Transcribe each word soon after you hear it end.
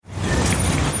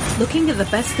Looking at the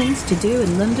best things to do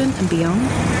in London and beyond?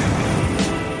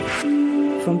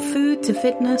 From food to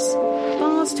fitness,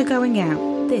 bars to going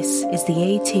out, this is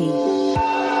the AT,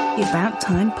 the About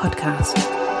Time podcast.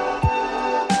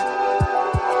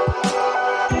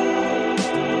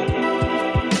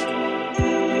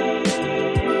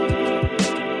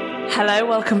 Hello,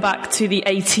 welcome back to the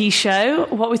AT show.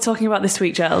 What are we talking about this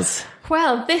week, Giles?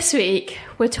 Well, this week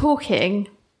we're talking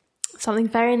something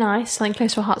very nice, something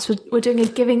close to our hearts. We're doing a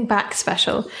giving back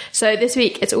special. So this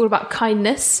week it's all about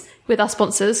kindness with our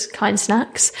sponsors, Kind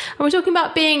Snacks. And we're talking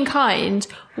about being kind,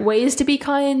 ways to be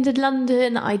kind in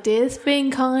London, ideas for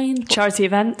being kind. Charity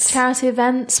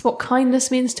events, what kindness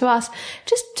means to us.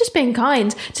 Just being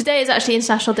kind. Today is actually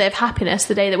International Day of Happiness,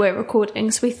 the day that we're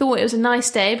recording. So we thought it was a nice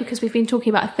day because we've been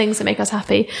talking about things that make us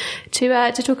happy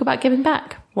to talk about giving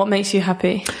back. What makes you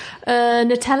happy?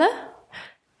 Nutella.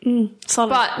 Solid.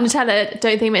 But Nutella,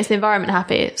 don't think makes the environment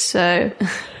happy, so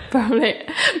probably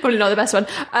not the best one.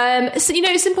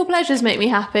 So, simple pleasures make me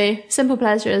happy. Simple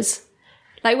pleasures.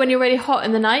 Like when you're really hot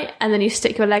in the night and then you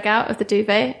stick your leg out of the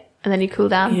duvet and then you cool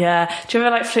down. Yeah. Do you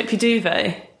ever flip your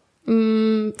duvet?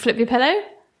 Flip your pillow?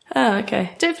 Oh,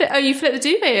 okay. Don't flip. Oh, you flip the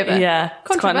duvet over? Yeah.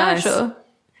 It's quite nice. Controversial.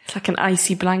 It's like an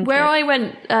icy blanket. Where I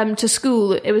went to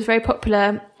school, it was a very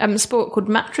popular sport called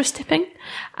mattress tipping.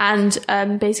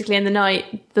 And basically in the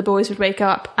night, the boys would wake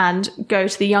up and go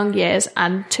to the young years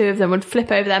and two of them would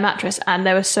flip over their mattress and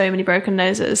there were so many broken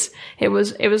noses. It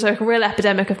was like a real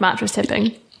epidemic of mattress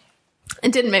tipping.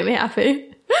 It didn't make me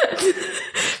happy.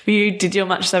 Did your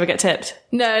mattress ever get tipped?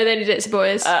 No, they only did it to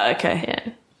boys. Okay.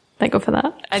 Yeah. Thank God for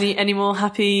that. Any more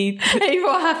happy... Any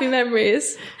more happy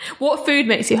memories? What food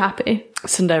makes you happy?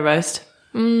 Sunday roast.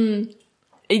 Do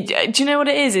you know what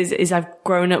it is I've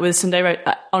grown up with Sunday roast,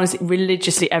 honestly,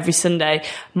 religiously every Sunday.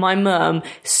 My mum,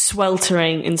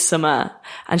 sweltering in summer,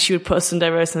 and she would put a Sunday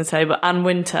roast on the table, and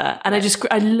winter. And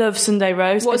I love Sunday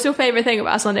roast. What's your favourite thing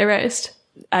about Sunday roast?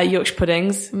 Yorkshire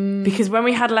puddings. Because when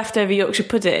we had leftover Yorkshire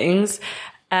puddings...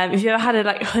 have you ever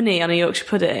had honey on a Yorkshire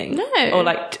pudding? No. Or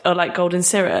like golden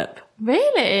syrup?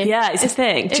 Really? Yeah, it's a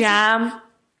thing. Jam.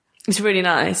 It's really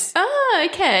nice. Oh,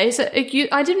 okay. So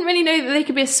I didn't really know that they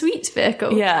could be a sweets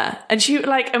vehicle. Yeah. And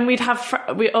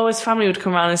family would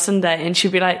come around on Sunday and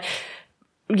she'd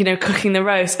be cooking the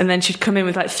roast, and then she'd come in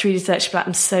with 3 desserts. She'd be like,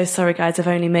 I'm so sorry guys, I've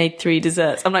only made 3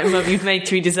 desserts. I'm like, Mum, you've made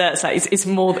 3 desserts. It's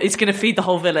more, it's going to feed the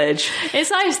whole village. It's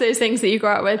nice, those things that you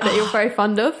grow up with that you're very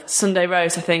fond of. Sunday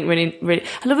roast, I think, really, really.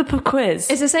 I love a pub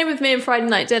quiz. It's the same with me and Friday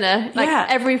night dinner.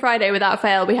 Every Friday without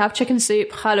fail, we have chicken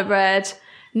soup, challah bread,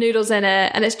 noodles in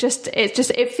it, and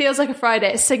it feels like a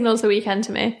Friday. It signals the weekend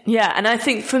to me. Yeah, and I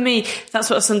think for me, that's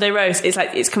what a Sunday roast is.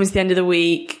 It's coming to the end of the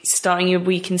week, starting your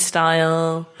week in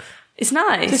style. It's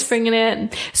nice. Just bringing it in.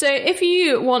 So if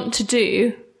you want to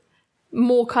do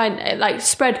more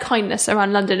spread kindness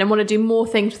around London and want to do more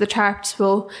things with the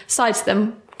charitable side to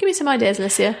them, give me some ideas,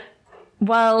 Alicia.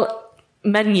 Well,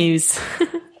 menus.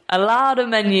 A lot of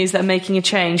menus that are making a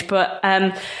change. But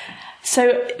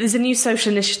so there's a new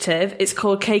social initiative. It's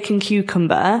called Cake and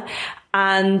Cucumber.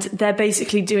 And they're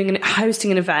basically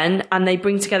hosting an event, and they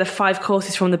bring together 5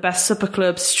 courses from the best supper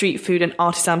clubs, street food and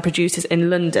artisan producers in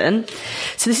London.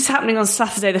 So this is happening on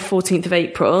Saturday the 14th of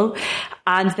April,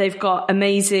 and they've got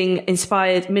amazing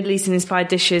Middle Eastern inspired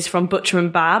dishes from Butcher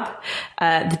and Bab,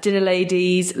 the Dinner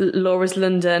Ladies, Laura's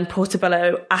London,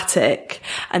 Portobello Attic,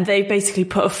 and they've basically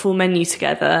put a full menu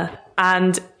together.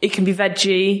 And it can be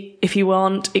veggie if you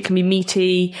want, it can be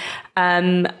meaty,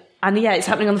 and yeah, it's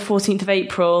happening on the 14th of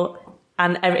April.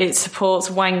 And it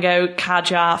supports Wango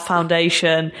Kaja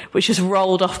Foundation, which just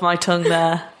rolled off my tongue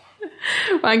there.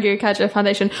 Wango Kaja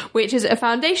Foundation, which is a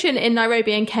foundation in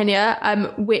Nairobi in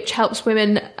Kenya, which helps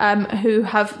women who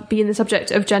have been the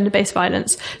subject of gender-based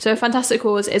violence. So a fantastic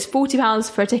cause. It's £40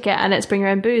 for a ticket, and it's bring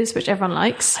your own booze, which everyone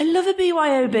likes. I love a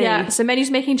BYOB. Yeah, so menus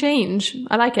making change.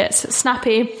 I like it. It's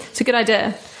snappy. It's a good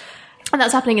idea. And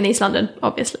that's happening in East London,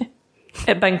 obviously.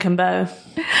 At Benkenbow.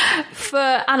 For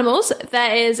animals,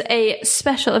 there is a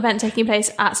special event taking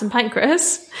place at St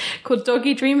Pancras called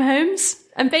Doggy Dream Homes.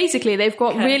 And basically, they've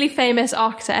got really famous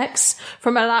architects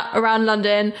from around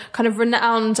London, kind of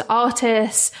renowned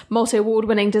artists,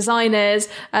 multi-award-winning designers,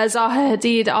 Zaha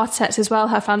Hadid Architects as well,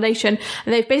 her foundation.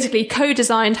 And they've basically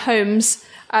co-designed homes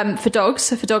for dogs,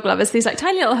 so for dog lovers, these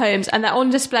tiny little homes, and they're on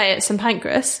display at St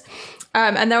Pancras.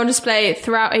 And they're on display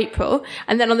throughout April.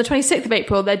 And then on the 26th of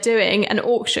April, they're doing an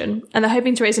auction, and they're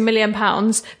hoping to raise £1 million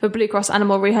for Blue Cross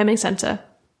Animal Rehoming Centre.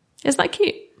 Isn't that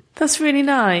cute? That's really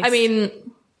nice. I mean,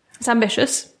 it's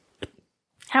ambitious.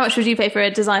 How much would you pay for a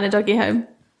designer doggy home?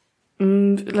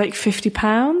 Like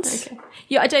 £50. Okay.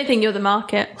 Yeah, I don't think you're the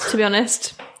market, to be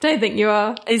honest. Don't think you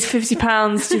are. Is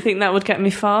 £50, do you think that would get me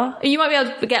far? You might be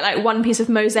able to get like one piece of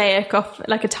mosaic off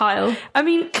like a tile. I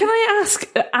mean, can I ask,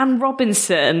 Anne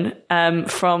Robinson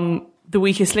from The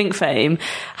Weakest Link fame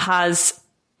has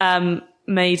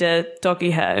made a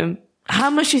doggy home. How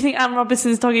much do you think Anne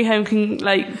Robinson's doggy home can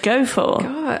like go for?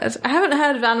 God, I haven't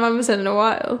heard of Anne Robinson in a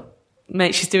while.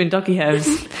 Mate, she's doing doggy homes.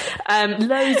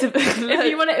 Loads of...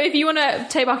 If you want to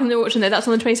take back in the auction, though, that's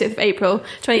on the 26th of April,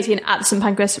 2018, at the St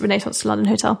Pancras Renaissance London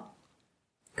Hotel.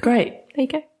 Great. There you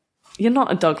go. You're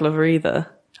not a dog lover either.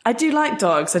 I do like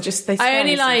dogs. I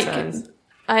only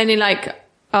like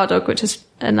our dog, which is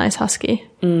a nice husky.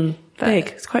 Big.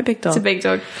 It's quite a big dog. It's a big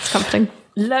dog. It's comforting.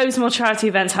 Loads more charity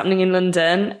events happening in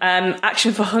London.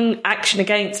 Action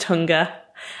Against Hunger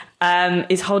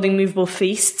is holding movable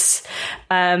feasts.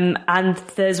 And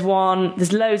there's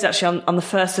loads actually on the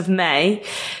 1st of May.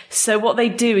 So what they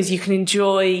do is you can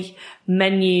enjoy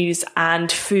menus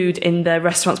and food in the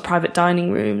restaurant's private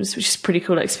dining rooms, which is a pretty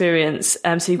cool experience.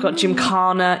 So you've got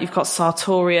Gymkhana, you've got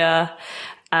Sartoria.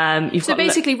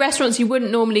 Basically restaurants you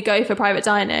wouldn't normally go for private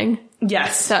dining.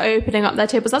 Yes. They're opening up their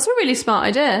tables. That's a really smart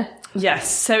idea.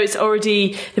 Yes. So they've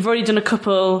already done a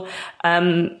couple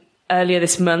earlier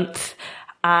this month.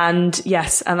 And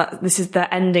yes,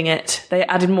 they're ending it. They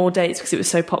added more dates because it was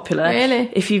so popular. Really?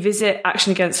 If you visit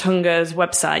Action Against Hunger's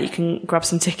website, you can grab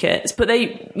some tickets. But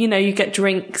you get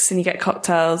drinks and you get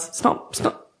cocktails. It's not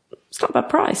a bad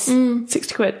price.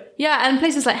 60 quid. Yeah, and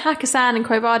places like Hakkasan and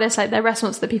Quo Vadis, like they're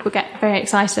restaurants that people get very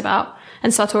excited about.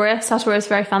 And Sartoria is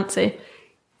very fancy.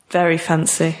 Very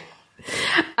fancy.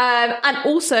 And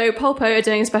also, Polpo are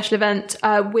doing a special event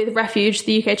with Refuge,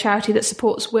 the UK charity that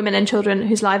supports women and children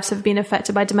whose lives have been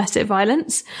affected by domestic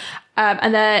violence.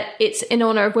 And it's in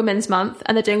honour of Women's Month,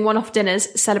 and they're doing one-off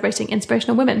dinners celebrating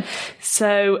inspirational women.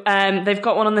 So they've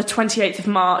got one on the 28th of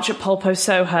March at Polpo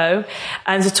Soho,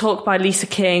 and there's a talk by Lisa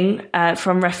King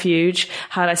from Refuge,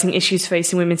 highlighting issues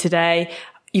facing women today.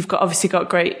 You've obviously got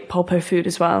great Polpo food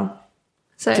as well.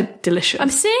 So delicious. I'm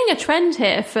seeing a trend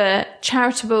here for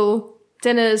charitable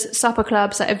dinners, supper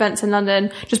clubs, like events in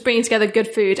London, just bringing together good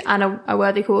food and a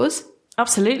worthy cause.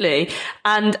 Absolutely.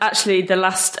 And actually the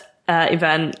last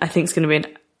event I think is going to be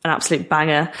an absolute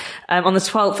banger. On the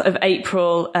 12th of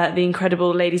April, the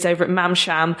incredible ladies over at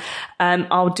Mamsham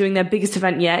are doing their biggest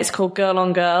event yet. It's called Girl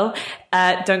on Girl.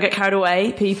 Don't get carried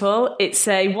away, people. It's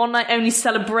a one-night only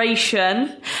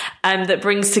celebration that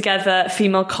brings together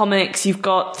female comics. You've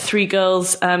got three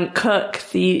girls, Cook,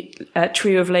 the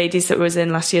trio of ladies that was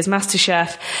in last year's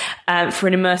MasterChef, for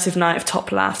an immersive night of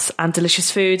top laughs and delicious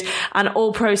food. And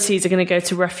all proceeds are going to go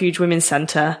to Refuge Women's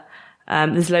Centre.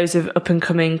 There's loads of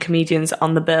up-and-coming comedians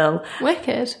on the bill.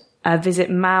 Wicked. Visit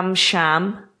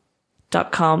mamsham.com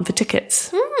for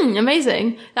tickets.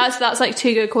 Amazing. That's like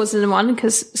two good causes in one,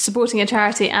 because supporting a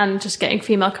charity and just getting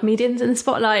female comedians in the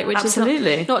spotlight, which is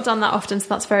not done that often, so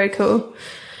that's very cool.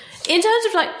 In terms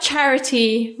of like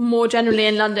charity more generally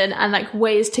in London and like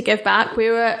ways to give back, we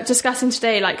were discussing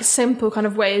today like simple kind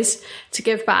of ways to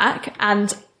give back,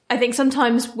 and I think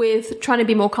sometimes with trying to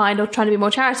be more kind or trying to be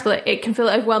more charitable, it can feel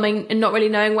overwhelming and not really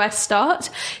knowing where to start.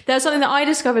 There's something that I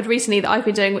discovered recently that I've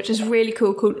been doing, which is really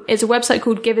cool. It's a website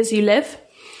called Give As You Live.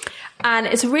 And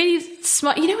it's a really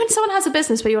smart, you know, when someone has a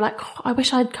business where you're like, oh, I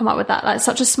wish I'd come up with that. Like,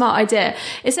 such a smart idea.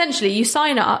 Essentially, you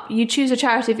sign up, you choose a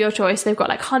charity of your choice. They've got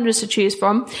like hundreds to choose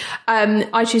from.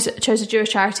 I chose a Jewish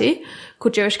charity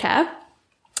called Jewish Care.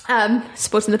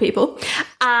 Supporting the people.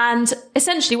 And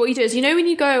essentially what you do is, you know, when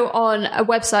you go on a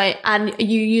website and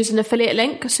you use an affiliate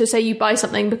link, so say you buy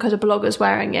something because a blogger's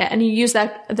wearing it and you use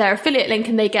their affiliate link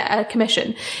and they get a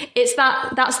commission.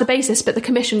 That's the basis, but the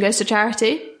commission goes to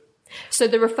charity. So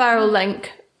the referral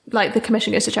link, like the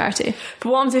commission goes to charity. But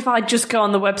what happens if I just go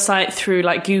on the website through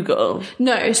like Google?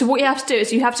 No. So what you have to do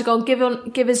is you have to go on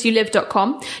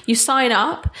giveasyoulive.com. You sign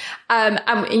up,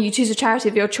 and you choose a charity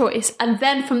of your choice. And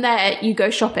then from there you go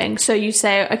shopping. So you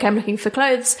say, okay, I'm looking for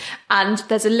clothes, and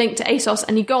there's a link to ASOS,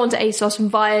 and you go onto ASOS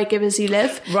via Give As You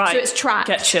Live. Right. So it's tracked.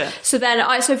 Getcha. So then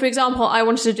so for example, I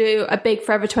wanted to do a big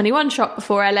Forever 21 shop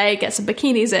before LA, get some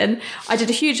bikinis in. I did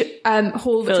a huge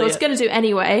haul, which I was going to do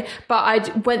anyway, but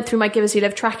I went through my Give As You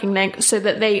Live tracking link so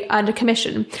that they earned a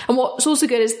commission. And what's also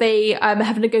good is they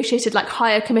have negotiated like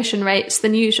higher commission rates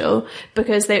than usual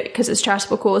because it's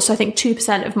charitable cause. So I think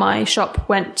 2% of my shop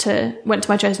went to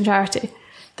my chosen charity.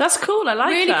 That's cool. I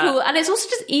like that. Really cool. And it's also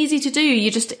just easy to do.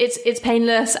 It's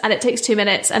painless and it takes 2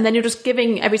 minutes, and then you're just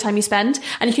giving every time you spend.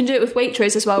 And you can do it with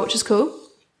Waitrose as well, which is cool.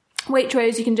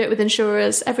 Waitrose, you can do it with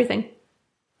insurers, everything.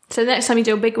 So the next time you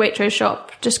do a big Waitrose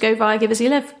shop, just go via Give As You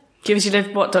Live. Give As You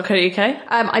Live, what.co.uk?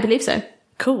 I believe so.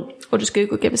 Cool. Or just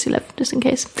Google Give As You Live, just in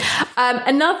case.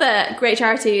 Another great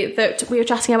charity that we were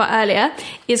chatting about earlier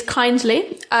is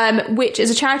Kindly, which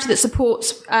is a charity that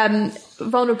supports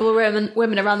vulnerable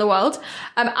women around the world.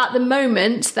 At the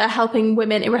moment, they're helping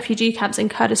women in refugee camps in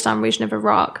Kurdistan region of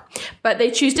Iraq. But they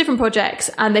choose different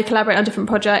projects and they collaborate on different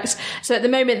projects. So at the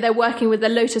moment, they're working with the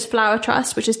Lotus Flower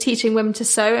Trust, which is teaching women to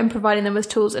sew and providing them with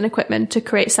tools and equipment to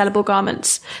create sellable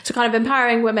garments. So kind of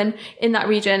empowering women in that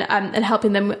region and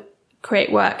helping them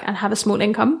create work and have a small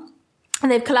income.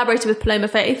 And they've collaborated with Paloma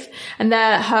Faith, and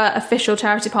they're her official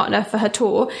charity partner for her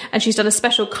tour. And she's done a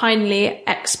special Kindly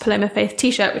X Paloma Faith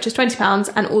t-shirt, which is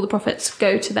 £20, and all the profits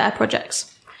go to their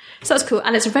projects. So that's cool.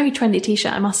 And it's a very trendy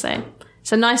t-shirt, I must say.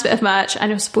 It's a nice bit of merch,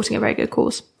 and you're supporting a very good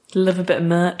cause. Love a bit of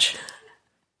merch.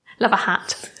 Love a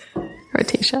hat or a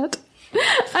t-shirt.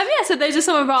 So those are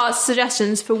some of our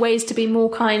suggestions for ways to be more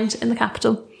kind in the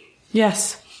capital.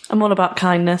 Yes, I'm all about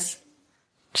kindness.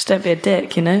 Just don't be a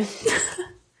dick, you know?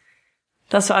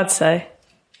 That's what I'd say.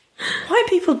 Why are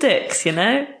people dicks, you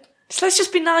know? Let's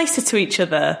just be nicer to each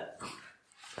other.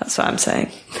 That's what I'm saying.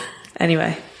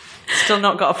 Anyway, still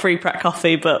not got a free Pret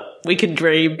coffee, but we can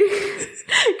dream.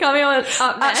 Coming on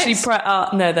up next. Actually,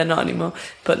 Pret no, they're not anymore.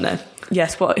 But no.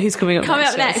 Yes, what? Who's coming up next? Coming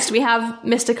up next, we have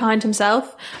Mr. Kind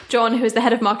himself, John, who is the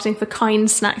head of marketing for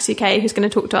Kind Snacks UK, who's going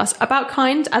to talk to us about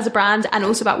Kind as a brand and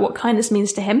also about what kindness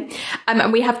means to him.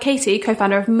 And we have Katie,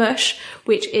 co-founder of Mush,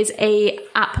 which is a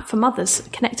app for mothers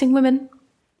connecting women.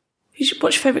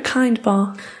 What's your favourite Kind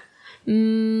bar?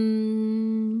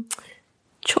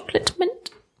 Chocolate mint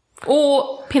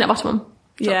or peanut butter one.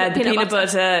 Yeah, the peanut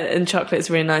butter and chocolate is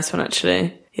a really nice one,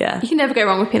 actually. Yeah. You can never go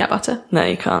wrong with peanut butter. No,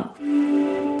 you can't.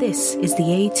 This is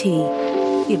the AT,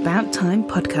 the About Time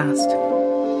podcast.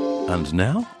 And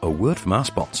now, a word from our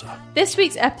sponsor. This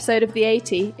week's episode of the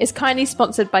AT is kindly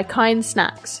sponsored by Kind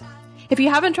Snacks. If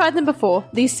you haven't tried them before,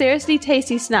 these seriously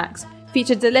tasty snacks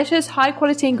feature delicious,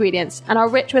 high-quality ingredients and are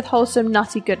rich with wholesome,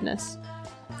 nutty goodness.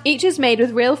 Each is made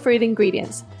with real fruit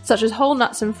ingredients, such as whole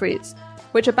nuts and fruits,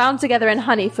 which are bound together in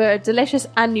honey for a delicious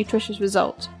and nutritious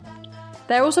result.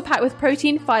 They're also packed with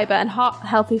protein, fibre and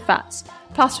heart-healthy fats,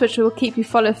 plus which will keep you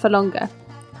fuller for longer.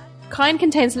 Kind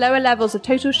contains lower levels of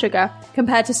total sugar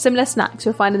compared to similar snacks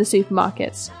you'll find in the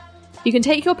supermarkets. You can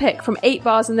take your pick from 8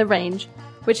 bars in the range,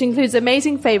 which includes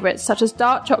amazing favourites such as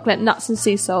dark chocolate, nuts and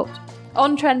sea salt,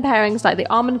 on-trend pairings like the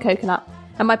almond coconut,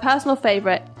 and my personal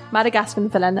favourite, Madagascar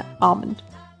villain almond.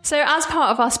 So as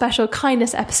part of our special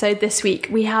kindness episode this week,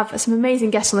 we have some amazing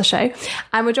guests on the show,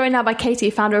 and we're joined now by Katie,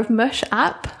 founder of Mush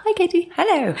app. Hi, Katie.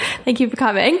 Hello. Thank you for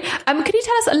coming. Could you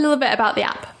tell us a little bit about the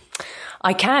app?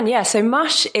 I can, yeah. So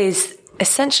Mush is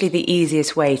essentially the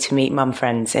easiest way to meet mum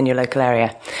friends in your local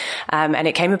area. And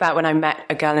it came about when I met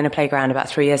a girl in a playground about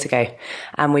 3 years ago.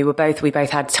 And we both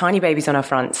had tiny babies on our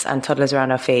fronts and toddlers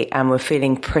around our feet, and were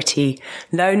feeling pretty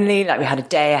lonely, like we had a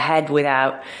day ahead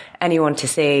without anyone to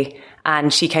see.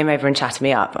 And she came over and chatted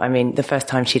me up. I mean, the first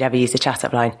time she'd ever used a chat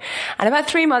up line. And about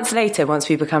 3 months later, once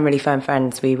we become really firm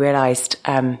friends, we realised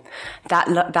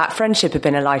that friendship had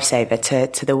been a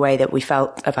lifesaver to the way that we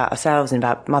felt about ourselves and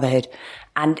about motherhood.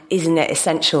 And isn't it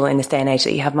essential in this day and age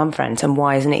that you have mum friends? And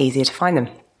why isn't it easier to find them?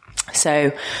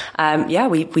 So,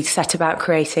 we set about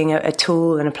creating a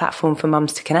tool and a platform for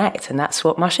mums to connect. And that's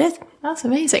what Mush is. That's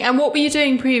amazing. And what were you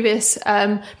doing previous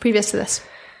to this?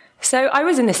 So I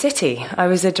was in the city. I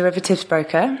was a derivatives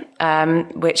broker,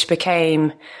 which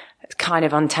became kind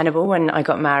of untenable when I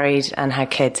got married and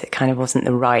had kids. It kind of wasn't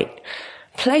the right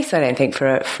place, I don't think, for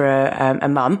a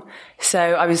mum. So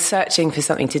I was searching for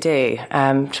something to do.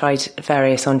 Tried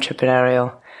various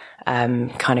entrepreneurial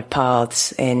kind of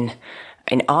paths in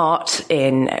art,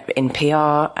 in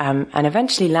PR, and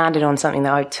eventually landed on something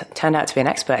that I turned out to be an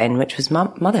expert in, which was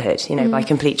motherhood. By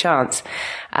complete chance.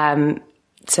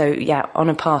 So yeah, on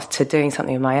a path to doing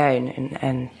something of my own,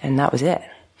 and that was it.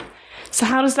 So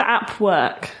how does the app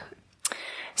work?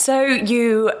 So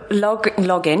you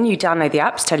log in, you download the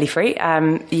app, it's totally free.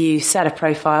 You set a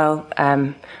profile,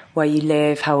 where you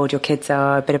live, how old your kids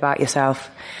are, a bit about yourself,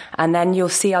 and then you'll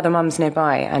see other mums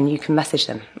nearby and you can message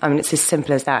them. I mean, it's as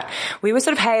simple as that. We were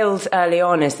sort of hailed early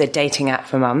on as the dating app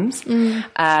for mums.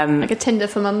 Like a Tinder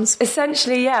for mums.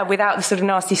 Essentially, yeah, without the sort of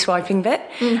nasty swiping bit.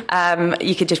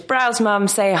 You could just browse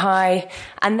mums, say hi,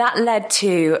 and that led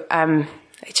to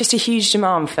just a huge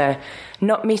demand for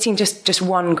not meeting just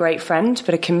one great friend,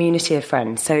 but a community of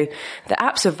friends. So the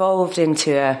app's evolved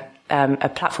into a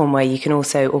platform where you can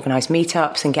also organise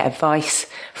meetups and get advice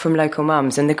from local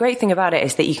mums. And the great thing about it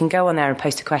is that you can go on there and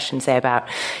post a question, say about,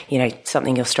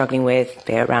 something you're struggling with,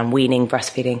 be it around weaning,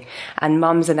 breastfeeding, and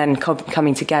mums are then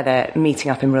coming together, meeting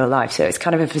up in real life. So it's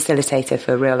kind of a facilitator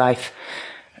for real life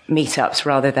meetups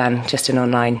rather than just an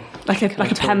online. Like a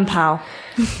pen pal.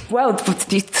 Well, sort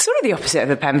of the opposite of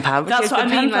a pen pal. That's what I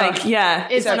mean. Like, yeah,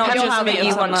 it's So not pen just pal that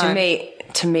you want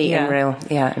to meet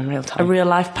Yeah. in real time. a real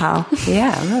life pal.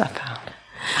 Yeah, a real life pal.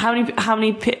 How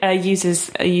many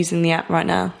users are using the app right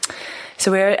now?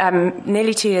 So we're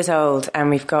nearly 2 years old, and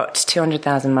we've got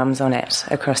 200,000 mums on it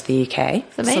across the UK.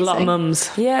 It's amazing. It's a lot of mums.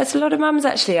 Yeah, it's a lot of mums,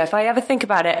 actually. If I ever think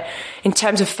about it in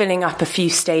terms of filling up a few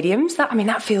stadiums,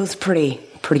 that feels pretty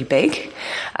big.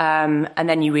 And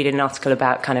then you read an article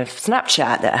about kind of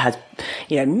Snapchat that has,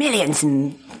 millions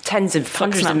and tens of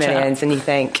hundreds of millions, and you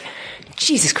think,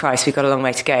 Jesus Christ, we've got a long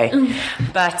way to go.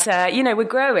 But, we're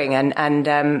growing, and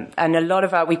a lot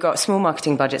of we've got small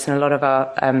marketing budgets, and a lot of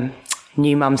our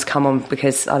new mums come on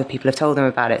because other people have told them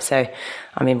about it. So,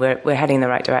 I mean, we're heading in the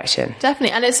right direction.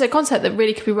 Definitely, and it's a concept that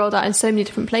really could be rolled out in so many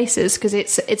different places because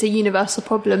it's a universal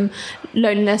problem.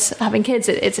 Loneliness, having kids,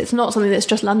 it's not something that's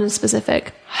just London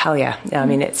specific. Hell yeah! I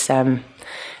mean, it's a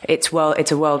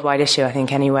worldwide issue. I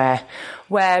think anywhere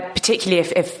where, particularly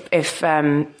if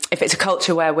it's a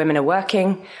culture where women are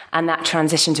working and that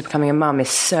transition to becoming a mum is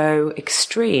so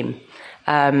extreme,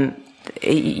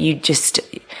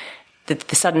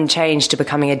 the sudden change to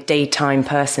becoming a daytime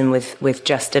person with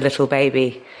just a little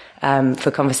baby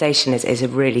for conversation is a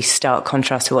really stark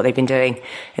contrast to what they've been doing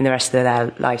in the rest of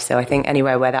their life. So I think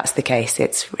anywhere where that's the case,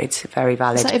 it's very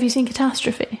valid. So have you seen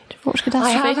Catastrophe? Did you watch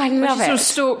Catastrophe? I have. I love she it. sort of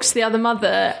stalks the other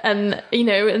mother, and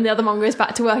and the other mum goes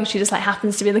back to work, and she just like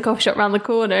happens to be in the coffee shop around the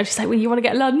corner, and she's like, "Well, you want to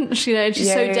get lunch?" And she's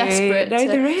so desperate.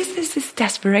 There's this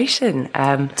desperation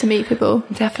to meet people.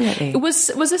 Definitely. Was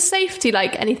the safety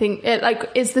like anything?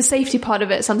 Is the safety part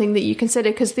of it something that you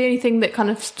consider? Because the only thing that kind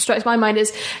of strikes my mind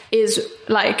is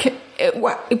like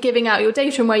giving out your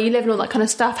data and where you live and all that kind of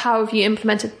stuff. How have you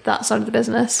implemented that side of the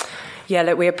business? Yeah,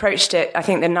 look, we approached it. I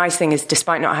think the nice thing is,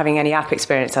 despite not having any app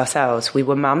experience ourselves, we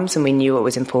were mums and we knew what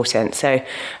was important. So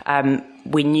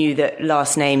we knew that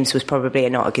last names was probably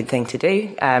not a good thing to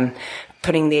do.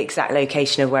 Putting the exact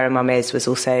location of where a mum is was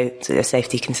also a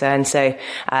safety concern. So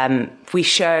we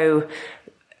show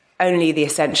only the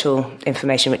essential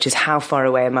information, which is how far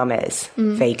away a mum is,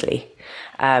 vaguely.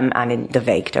 And in the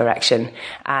vague direction,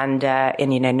 and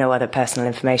no other personal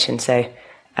information. So,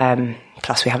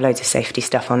 plus we have loads of safety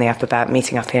stuff on the app about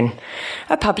meeting up in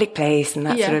a public place and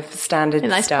that sort of standard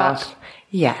nice stuff. park.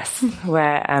 Yes,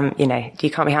 where you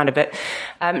can't be hounded. But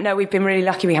no, we've been really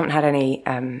lucky. We haven't had any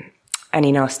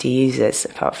nasty users,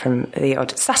 apart from the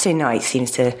odd Saturday night seems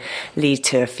to lead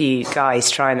to a few guys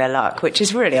trying their luck, which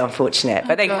is really unfortunate.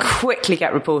 But they quickly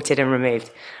get reported and removed,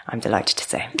 I'm delighted to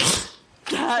say.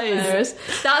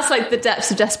 That's like the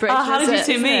depths of desperation. How did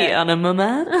you two meet? On a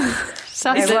mumma?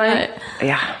 Saturday night.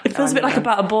 Yeah. It feels a bit like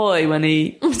about a boy when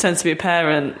he pretends to be a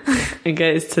parent and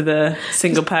goes to the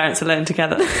single parents alone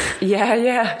together.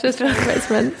 Yeah. Just one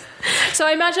coincidence. So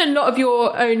I imagine a lot of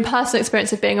your own personal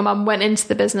experience of being a mum went into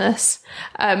the business.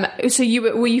 So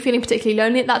were you feeling particularly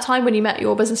lonely at that time when you met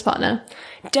your business partner?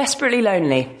 Desperately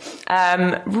lonely.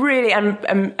 Really,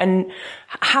 and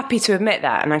happy to admit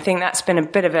that. And I think that's been a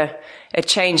bit of a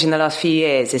change in the last few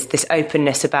years, is this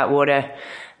openness about what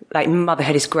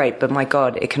motherhood is great, but my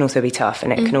God, it can also be tough,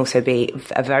 and it can also be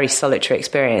a very solitary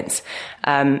experience.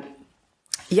 I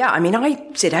mean, I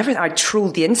did everything. I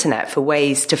trawled the internet for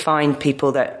ways to find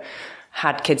people that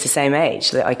had kids the same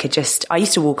age, that I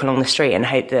used to walk along the street and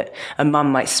hope that a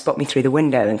mum might spot me through the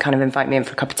window and kind of invite me in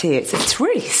for a cup of tea. It's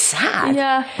really sad.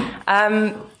 Yeah.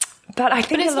 But I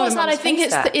think it's not sad. I think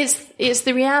it's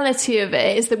the reality of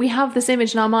it is that we have this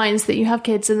image in our minds that you have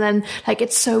kids and then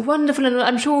it's so wonderful, and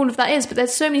I'm sure all of that is, but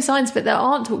there's so many signs of it that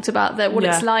aren't talked about, that what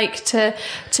it's like to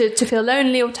feel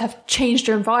lonely or to have changed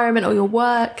your environment or your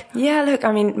work. Yeah, look,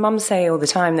 I mean, mums say all the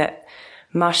time that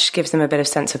Mush gives them a bit of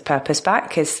sense of purpose back,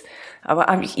 because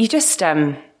you just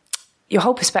your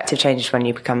whole perspective changes when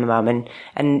you become a mum,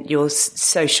 and your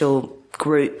social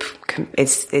group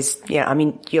is I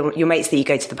mean, your mates that you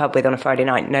go to the pub with on a Friday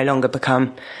night no longer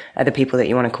become the people that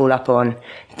you want to call up on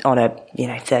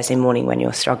a Thursday morning when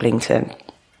you're struggling to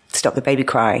stop the baby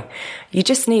crying. You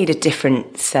just need a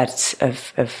different set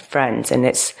of friends, and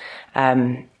it's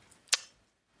I've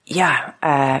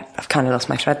kind of lost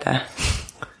my thread there.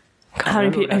 How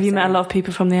many people have you met? A lot of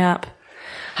people from the app.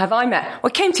 Have I met? Well,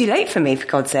 it came too late for me, for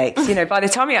God's sakes. By the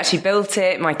time we actually built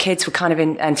it, my kids were kind of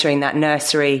entering that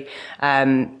nursery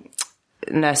kind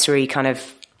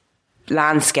of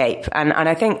landscape. And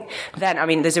I think then, I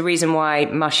mean, there's a reason why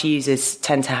Mush users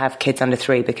tend to have kids under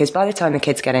 3, because by the time the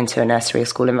kids get into a nursery or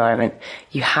school environment,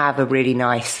 you have a really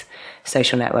nice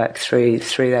social network through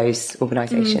those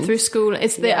organisations. Through school.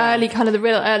 It's the early, kind of the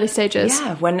real early stages.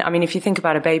 Yeah, if you think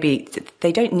about a baby,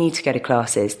 they don't need to go to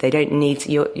classes. They don't need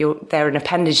they're an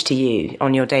appendage to you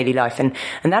on your daily life. And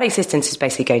that existence is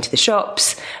basically going to the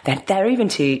shops. They're even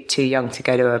too young to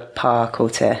go to a park or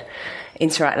to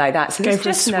interact like that. So there's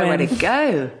just nowhere to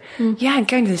go. Yeah, and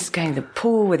going to the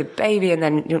pool with a baby, and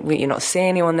then you're not seeing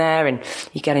anyone there, and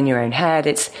you get in your own head.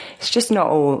 It's just not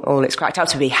all it's cracked up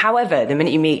to be. However, the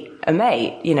minute you meet a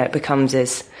mate, it becomes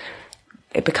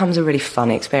a really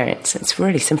fun experience. It's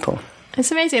really simple.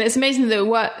 It's amazing. It's amazing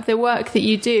that the work that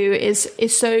you do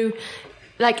is so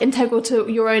integral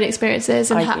to your own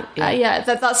experiences, and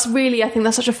that's really, I think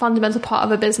that's such a fundamental part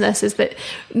of a business, is that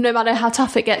no matter how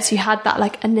tough it gets, you had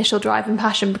that initial drive and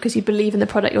passion because you believe in the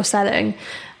product you're selling.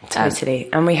 Totally.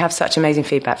 And we have such amazing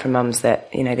feedback from mums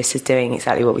that this is doing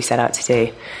exactly what we set out to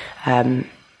do.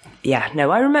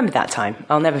 I remember that time.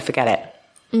 I'll never forget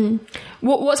it.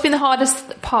 What's been the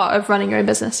hardest part of running your own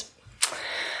business?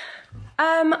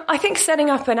 I think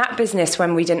setting up an app business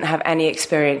when we didn't have any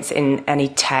experience in any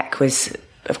tech was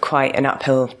quite an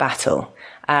uphill battle.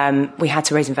 We had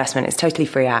to raise investment. It's a totally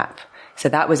free app. So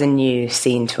that was a new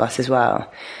scene to us as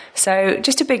well. So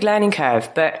just a big learning curve.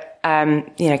 But,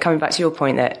 coming back to your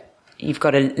point that you've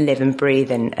got to live and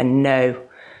breathe and know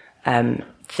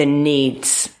the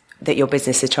needs that your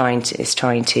business is trying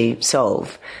to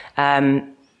solve,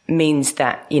 means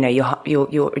that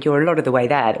you're a lot of the way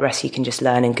there. The rest you can just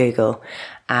learn and Google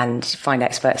and find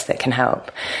experts that can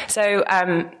help. So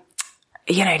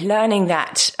learning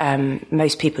that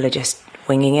most people are just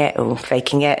winging it or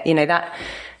faking it, that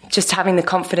just having the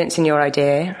confidence in your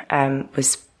idea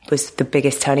was the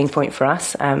biggest turning point for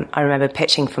us. I remember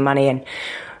pitching for money, and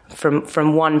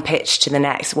from one pitch to the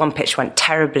next, one pitch went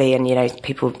terribly, and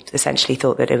people essentially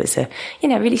thought that it was a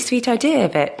really sweet idea,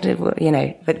 but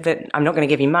I'm not going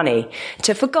to give you money,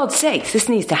 to, for God's sakes, this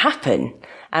needs to happen,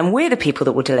 and we're the people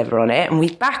that will deliver on it, and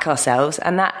we back ourselves.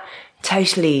 And that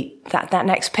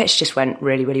next pitch just went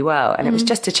really, really well, and it was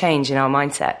just a change in our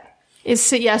mindset. It's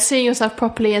seeing yourself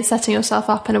properly and setting yourself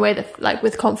up in a way that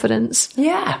with confidence.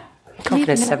 Yeah,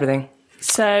 confidence is everything.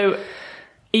 So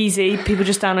easy. People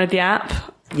just download the app.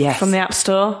 Yes. From the App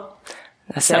Store.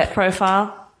 That's set it. up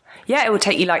profile. Yeah, it will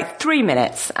take you 3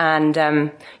 minutes,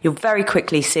 and you'll very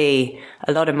quickly see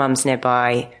a lot of mums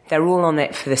nearby. They're all on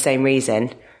it for the same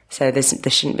reason. So there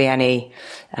shouldn't be any,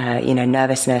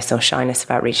 nervousness or shyness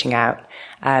about reaching out.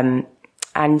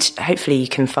 And hopefully you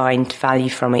can find value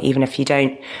from it, even if you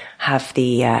don't have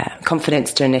the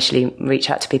confidence to initially reach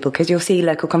out to people, because you'll see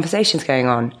local conversations going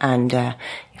on, and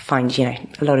find a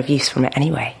lot of use from it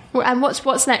anyway. And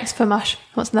what's next for Mush?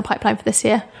 What's in the pipeline for this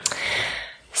year?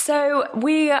 So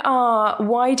we are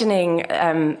widening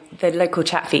the local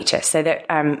chat feature so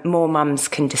that more mums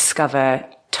can discover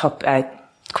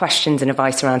questions and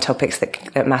advice around topics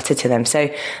that matter to them. So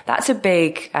that's a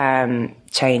big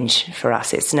change for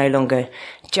us. It's no longer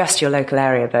just your local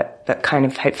area, but kind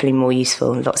of hopefully more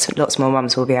useful. Lots more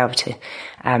mums will be able to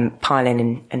pile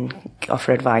in and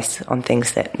offer advice on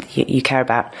things that you care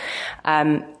about.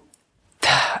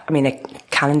 A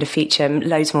calendar feature,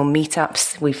 loads more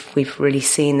meetups. We've really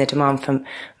seen the demand from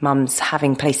mums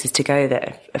having places to go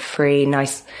that are free,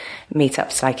 nice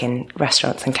meetups like in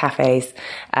restaurants and cafes.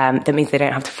 That means they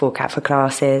don't have to fork out for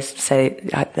classes. So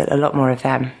a lot more of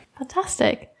them.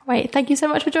 Fantastic. Great. Thank you so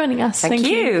much for joining us. Thank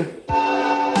you.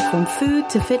 From food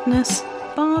to fitness,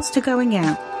 bars to going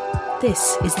out,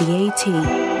 this is the AT,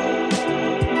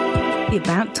 the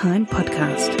About Time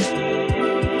podcast.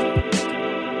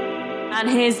 And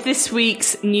here's this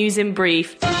week's news in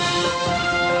brief.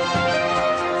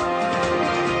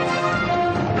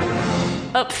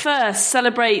 Up first,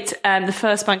 celebrate the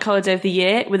first bank holiday of the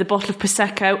year with a bottle of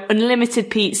Prosecco, unlimited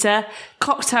pizza,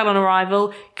 cocktail on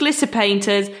arrival, glitter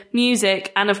painters,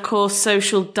 music, and of course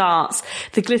social darts.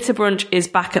 The Glitter Brunch is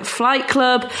back at Flight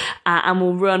Club and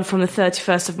will run from the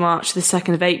 31st of March to the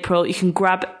 2nd of April. You can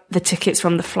grab the tickets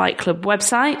from the Flight Club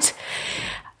website.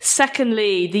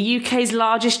 Secondly, the UK's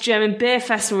largest German beer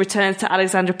festival returns to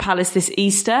Alexandra Palace this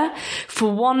Easter.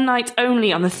 For one night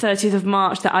only on the 30th of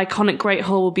March, the iconic Great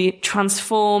Hall will be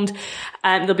transformed.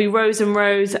 There'll be rows and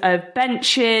rows of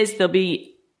benches. There'll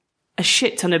be a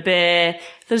shit ton of beer.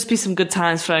 There'll just be some good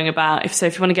times flowing about. If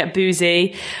you want to get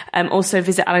boozy, also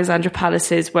visit Alexandra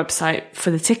Palace's website for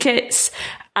the tickets.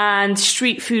 And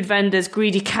street food vendors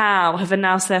Greedy Cow have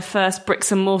announced their first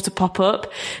bricks and mortar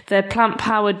pop-up. Their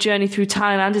plant-powered journey through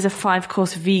Thailand is a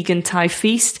 5-course vegan Thai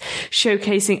feast,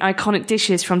 showcasing iconic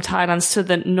dishes from Thailand's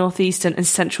southern, northeastern and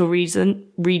central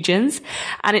regions.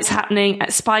 And it's happening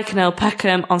at Spike and Ale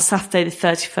Peckham on Saturday the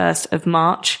 31st of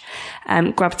March.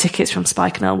 Grab tickets from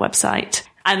Spike and Ale website.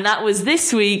 And that was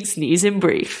this week's News in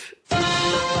Brief.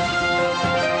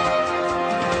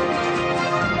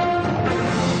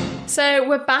 So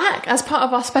we're back as part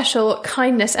of our special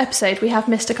kindness episode. We have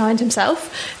Mr. Kind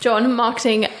himself, John,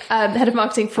 head of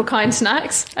marketing for Kind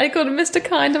Snacks. I called him Mr.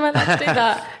 Kind. Am I allowed to do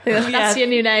that? I think that's your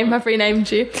new name. I've renamed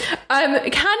you.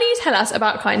 Can you tell us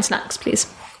about Kind Snacks,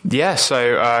 please? Yeah.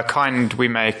 So Kind, we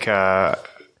make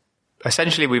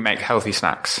essentially we make healthy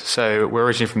snacks. So we're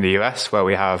originally from the US, where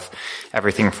we have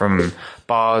everything from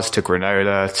bars to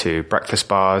granola to breakfast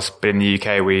bars. But in the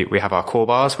UK, we have our core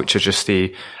bars, which are just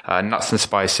the nuts and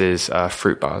spices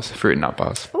fruit and nut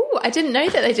bars. Oh, I didn't know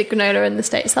that they did granola in the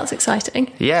States. That's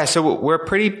exciting. Yeah, so we're a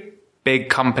pretty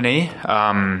big company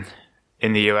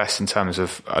in the US in terms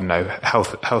of,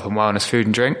 health and wellness, food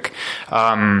and drink.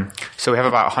 So we have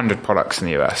about 100 products in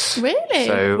the US. Really?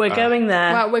 So, We're going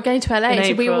there. Well, we're going to LA,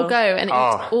 so we will go and eat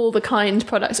all the Kind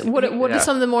products. What are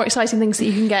some of the more exciting things that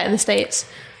you can get in the States?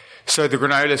 So the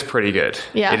granola is pretty good.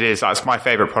 Yeah. It is. That's my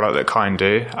favorite product that Kind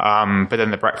do. But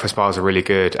then the breakfast bars are really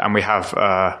good. And we have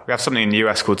something in the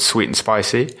US called Sweet and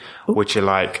Spicy, which are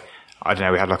like, I don't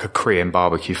know, we have like a Korean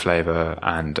barbecue flavor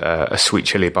and a sweet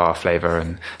chili bar flavor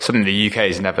and something the UK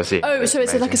has never seen. Oh, so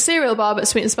it's like a cereal bar, but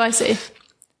sweet and spicy.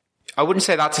 I wouldn't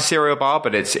say that's a cereal bar,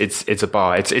 but it's a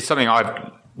bar. It's something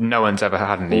no one's ever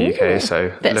had in the UK,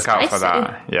 so look out for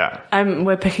that. Yeah.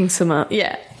 We're picking some up.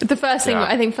 Yeah. The first thing,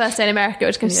 I think, first day in America, we're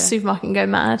just going to the supermarket and go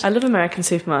mad. I love American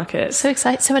supermarkets. So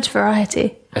exciting. So much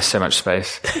variety. There's so much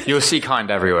space. You'll see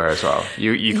Kind everywhere as well.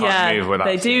 You can't move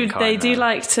without seeing Kind. They do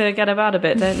like to get about a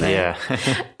bit, don't they? Yeah.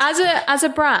 As a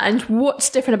brand, what's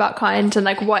different about Kind, and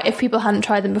like what if people hadn't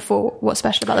tried them before, what's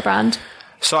special about the brand?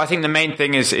 So I think the main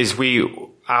thing is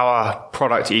our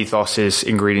product ethos is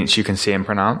ingredients you can see and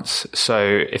pronounce.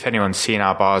 So if anyone's seen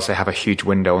our bars, they have a huge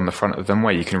window on the front of them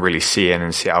where you can really see in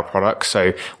and see our products.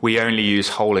 So we only use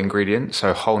whole ingredients,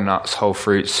 so whole nuts, whole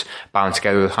fruits bound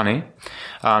together with honey.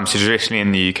 So traditionally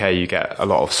in the UK, you get a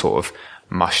lot of sort of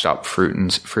mushed up fruit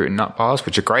and nut bars,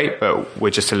 which are great, but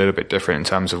we're just a little bit different in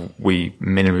terms of we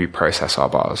minimally process our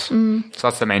bars. So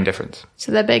that's the main difference.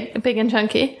 So they're big and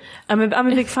chunky. I'm a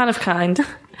big fan of Kind.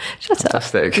 Shut up.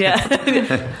 Fantastic.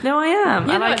 Yeah. No, I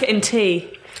am. I like it in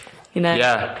tea.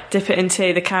 Dip it in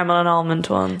tea, the caramel and almond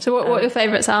one. So what are your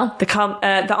favourites, Al?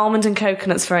 The almond and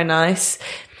coconut's very nice.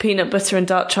 Peanut butter and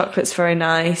dark chocolate's very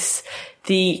nice.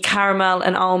 The caramel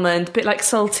and almond, bit like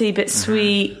salty, bit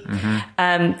sweet.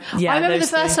 I remember the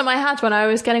first time I had one, I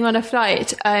was getting on a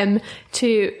flight I don't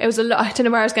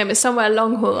know where I was going, but somewhere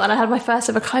long haul, and I had my first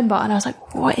ever Kind bar, and I was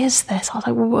like, what is this? I was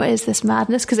like, what is this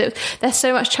madness? Because they're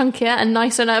so much chunkier and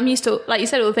nicer, and I'm used to, like you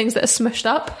said, all the things that are smushed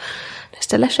up. It's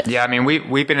delicious. Yeah, I mean,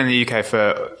 we've been in the UK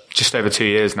for just over 2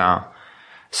 years now.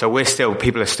 So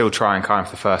people are still trying Kind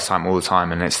for the first time all the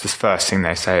time, and it's the first thing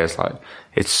they say is like,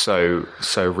 it's so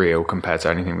real compared to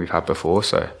anything we've had before.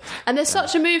 So, and there's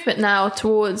such a movement now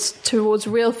towards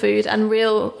real food and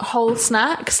real whole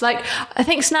snacks. Like, I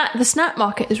think the snack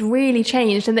market has really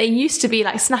changed, and they used to be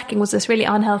like snacking was this really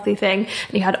unhealthy thing,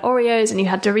 and you had Oreos and you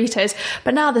had Doritos,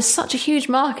 but now there's such a huge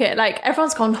market. Like,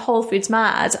 everyone's gone Whole Foods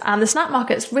mad, and the snack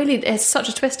market's it's such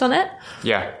a twist on it.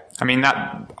 Yeah. I mean,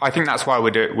 I think that's why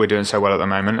we're doing so well at the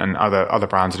moment, and other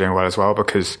brands are doing well as well,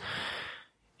 because,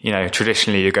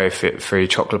 traditionally you go for your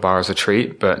chocolate bar as a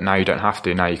treat, but now you don't have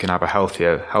to. Now you can have a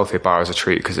healthier bar as a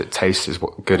treat because it tastes as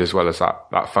good as well as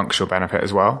that functional benefit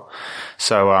as well.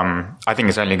 So I think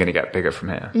it's only going to get bigger from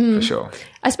here, for sure.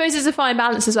 I suppose there's a fine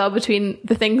balance as well between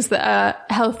the things that are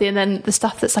healthy and then the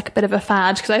stuff that's like a bit of a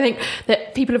fad, because I think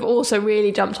that people have also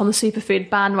really jumped on the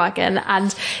superfood bandwagon,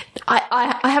 and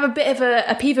I have a bit of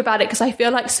a peeve about it, because I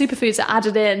feel like superfoods are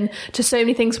added in to so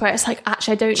many things where it's like,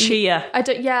 actually, I don't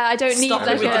need like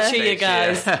the chia,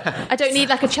 guys. I don't need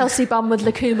like a Chelsea bun with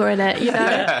lucuma in it,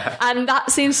 and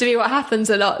that seems to be what happens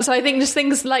a lot. So I think just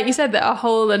things like you said that are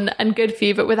whole and good for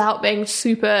you, but without being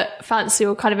super fancy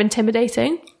or kind of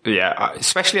intimidating. Yeah,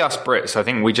 especially us Brits. I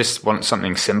think we just want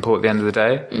something simple at the end of the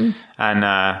day.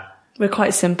 And we're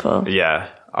quite simple. Yeah.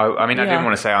 I mean, I didn't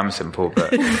want to say I'm simple,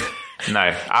 but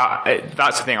No,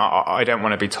 that's the thing. I don't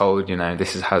want to be told,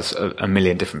 this has a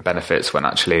million different benefits when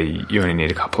actually you only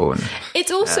need a couple. And,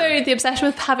 it's also the obsession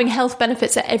with having health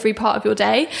benefits at every part of your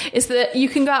day is that you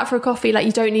can go out for a coffee, like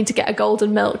you don't need to get a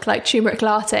golden milk, like turmeric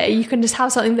latte. You can just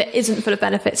have something that isn't full of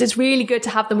benefits. It's really good to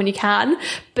have them when you can,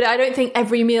 but I don't think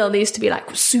every meal needs to be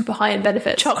like super high in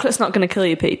benefits. Chocolate's not going to kill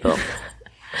you, people.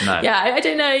 No. Yeah, I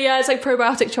don't know. Yeah, it's like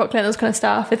probiotic chocolate and those kind of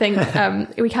stuff. I think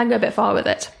we can go a bit far with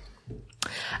it.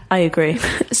 I agree.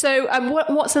 So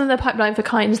what's in the pipeline for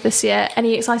Kind this year?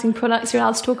 Any exciting products you're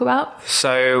allowed to talk about?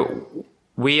 So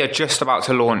we are just about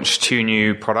to launch 2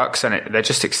 new products, and they're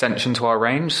just extension to our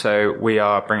range. So we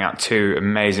are bringing out 2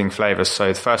 amazing flavors.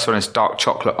 So the first one is dark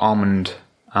chocolate almond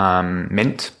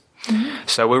mint. Mm-hmm.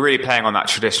 So we're really playing on that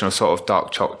traditional sort of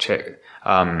dark chocolate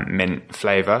mint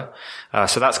flavor.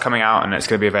 So that's coming out, and it's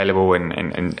going to be available in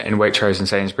Waitrose and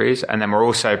Sainsbury's. And then we're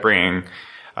also bringing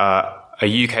a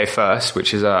UK first,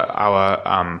 which is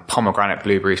our pomegranate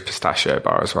blueberries pistachio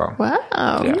bar as well. Wow.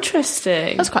 Yeah.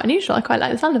 Interesting. That's quite unusual. I quite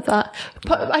like the sound of that.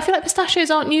 But I feel like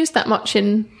pistachios aren't used that much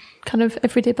in kind of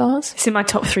everyday bars. It's in my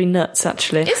top 3 nuts,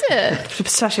 actually. Is it?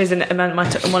 Pistachios in my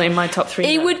top 3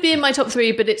 It nuts. would be in my top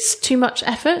 3, but it's too much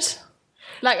effort.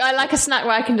 Like, I like a snack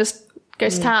where I can just go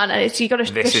to town, and you got to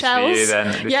the This is shells. for you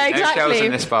then. Yeah, exactly. No shells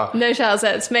in this bar. No shells.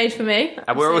 It's made for me.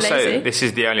 And we're I'm also, so lazy. this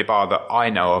is the only bar that I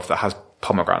know of that has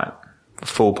pomegranate,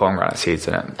 full pomegranate seeds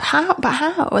in it. How? But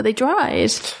how are they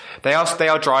dried? They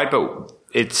are dried, but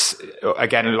it's,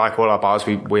 again, like all our bars,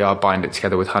 we are bind it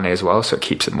together with honey as well, so it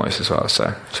keeps it moist as well.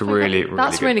 So it's a really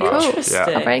That's good really bar. cool. Interesting.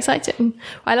 Yeah. Very exciting.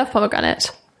 I love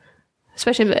pomegranate.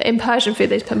 Especially in Persian food,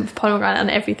 they put pomegranate on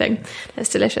everything. It's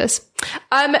delicious.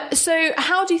 So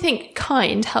how do you think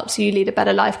Kind helps you lead a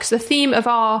better life? Because the theme of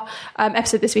our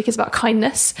episode this week is about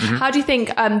kindness. Mm-hmm. How do you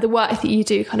think the work that you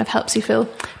do kind of helps you feel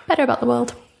better about the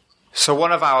world? So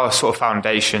one of our sort of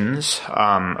foundations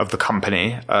of the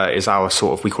company is our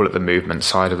sort of, we call it the movement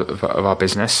side of our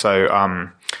business. So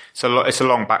it's a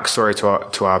long backstory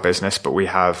to our business, but we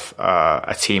have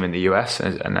a team in the US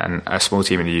and a small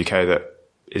team in the UK that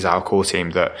is our core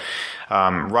team that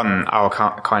run our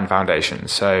Kind Foundation.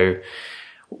 So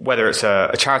whether it's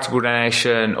a charitable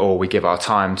donation or we give our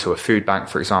time to a food bank,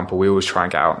 for example, we always try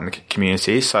and get out in the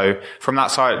community. So from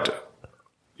that side,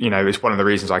 it's one of the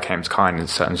reasons I came to Kind in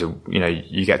terms of,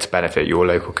 you get to benefit your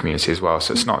local community as well.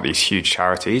 So it's not these huge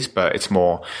charities, but it's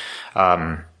more,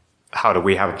 how do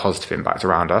we have a positive impact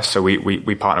around us? So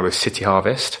we partner with City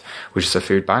Harvest, which is a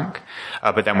food bank.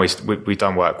 But then we've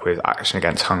done work with Action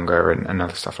Against Hunger and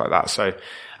other stuff like that. So,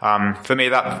 for me,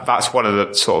 that's one of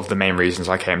the sort of the main reasons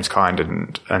I came to Kind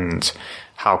and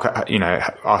how,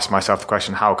 ask myself the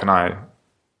question, how can I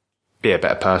be a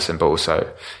better person, but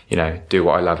also, do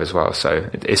what I love as well. So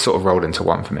it's sort of rolled into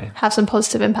one for me. Have some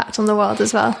positive impact on the world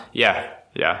as well. Yeah.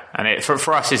 And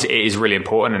for us, it is really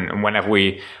important. And whenever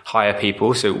we hire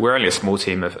people, so we're only a small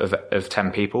team of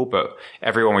 10 people, but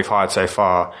everyone we've hired so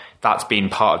far, that's been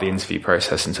part of the interview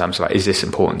process in terms of like, is this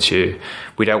important to you?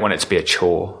 We don't want it to be a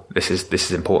chore. This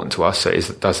is important to us. So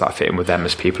does that fit in with them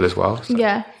as people as well? So.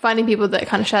 Yeah. Finding people that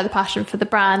kind of share the passion for the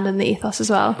brand and the ethos as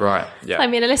well. Right. Yeah. I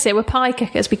mean, Alicia, we're pie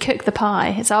cookers. We cook the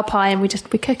pie. It's our pie and we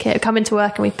cook it. We come into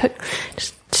work and we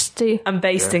just do. I'm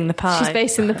basting the pie. She's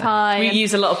basting the pie. We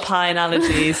use a lot of pie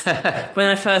analogies. When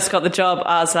I first got the job,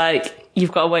 I was like,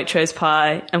 you've got a Waitrose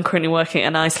pie. I'm currently working at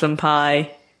an Iceland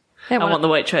pie. I want the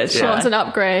Waitrose She pie. wants an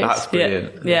upgrade. That's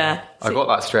brilliant. Yeah. I got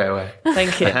that straight away.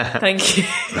 Thank you. Thank you.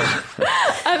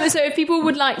 So if people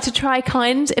would like to try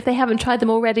Kind, if they haven't tried them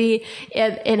already,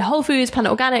 in Whole Foods,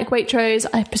 Planet Organic, Waitrose,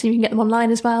 I presume you can get them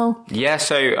online as well. Yeah,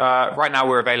 so right now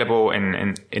we're available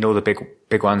in all the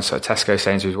big ones, so Tesco,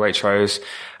 Sainsbury's, Waitrose,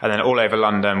 and then all over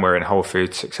London we're in Whole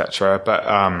Foods, etc.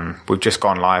 But we've just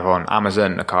gone live on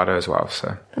Amazon, Ocado as well.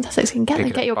 So fantastic! So you can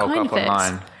get your Kind fix.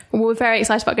 Online. We're very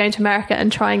excited about going to America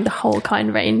and trying the whole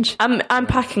Kind range. I'm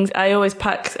packing. I always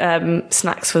pack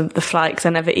snacks for the flight because I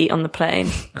never eat on the plane.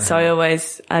 So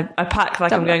I pack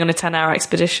like I'm going on a 10-hour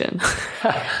expedition.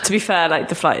 To be fair, like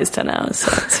the flight is 10 hours,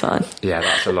 so it's fine. Yeah,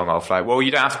 that's a long old flight. Well,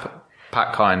 you don't have to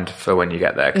pack Kind for when you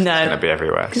get there because it's going to be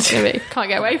everywhere. Can't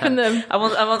get away from them. I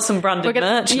want some branded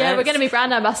merch. Yeah, we're going to be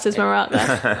brand ambassadors when we're out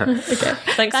there. Okay.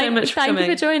 Thanks so much for coming. Thank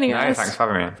you for joining us. Thanks for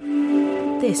having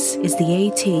me. This is the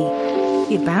AT,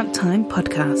 the About Time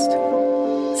podcast.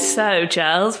 So,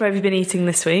 Giles, where have you been eating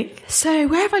this week? So,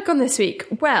 where have I gone this week?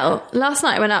 Well, last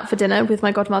night I went out for dinner with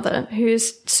my godmother,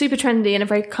 who's super trendy in a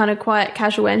very kind of quiet,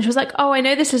 casual way. And she was like, oh, I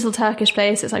know this little Turkish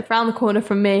place. It's like round the corner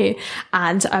from me.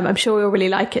 And I'm sure you'll really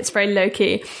like it. It's very low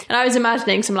key. And I was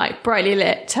imagining some like brightly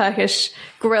lit Turkish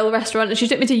grill restaurant. And she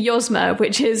took me to Yozma,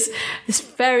 which is this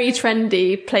very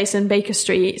trendy place in Baker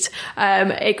Street.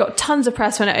 It got tons of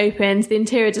press when it opened. The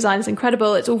interior design is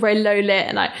incredible. It's all very low lit.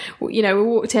 And we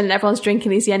walked in and everyone's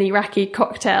drinking these Yeni Raki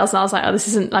cocktails. And I was like, oh, this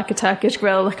isn't like a Turkish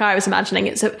grill like I was imagining.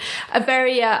 It's a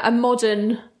very a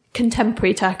modern,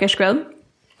 contemporary Turkish grill.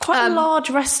 Quite a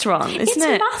large restaurant, isn't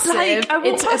it? It's massive. Like, I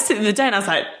walked past it the other day and I was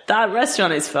like, that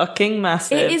restaurant is fucking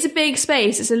massive. It is a big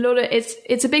space. It's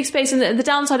a big space. And the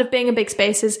downside of being a big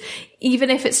space is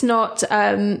even if it's not,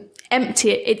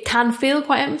 empty, it can feel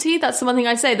quite empty. That's the one thing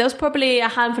I say. There was probably a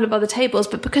handful of other tables,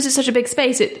 but because it's such a big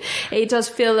space, it does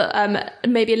feel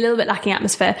maybe a little bit lacking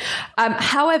atmosphere.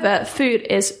 However, food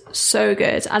is so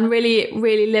good and really,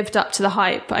 really lived up to the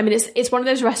hype. I mean, it's one of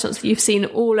those restaurants that you've seen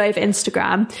all over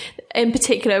Instagram. In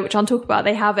particular, which I'll talk about,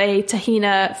 they have a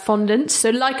tahina fondant. So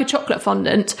like a chocolate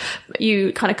fondant,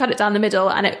 you kind of cut it down the middle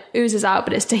and it oozes out,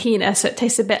 but it's tahina, so it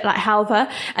tastes a bit like halva.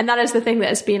 And that is the thing that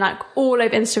has been like all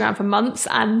over Instagram for months.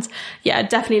 And yeah,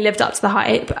 definitely lived up to the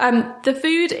hype. The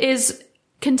food is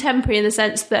contemporary in the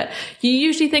sense that you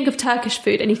usually think of Turkish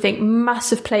food and you think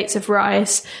massive plates of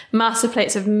rice, massive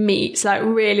plates of meat, like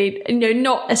really,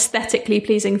 not aesthetically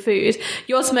pleasing food.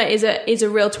 Yozma is a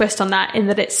real twist on that in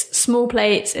that it's small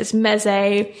plates, it's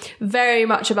meze, very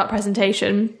much about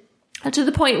presentation, and to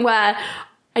the point where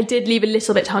I did leave a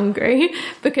little bit hungry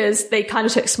because they kind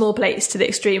of took small plates to the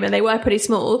extreme and they were pretty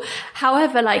small.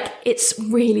 However, it's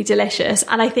really delicious.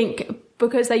 And I think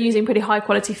because they're using pretty high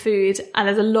quality food and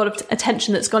there's a lot of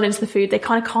attention that's gone into the food, they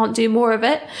kind of can't do more of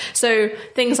it. So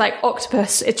things like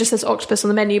octopus, it just says octopus on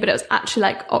the menu, but it was actually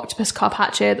like octopus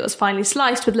carpaccio that was finely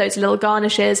sliced with loads of little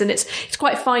garnishes, and it's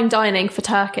quite fine dining for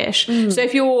Turkish. So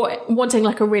if you're wanting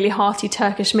like a really hearty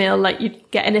Turkish meal like you'd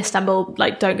get in Istanbul,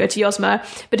 don't go to Yozma.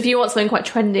 But if you want something quite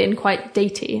trendy and quite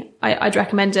datey, I'd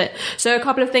recommend it. So a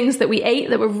couple of things that we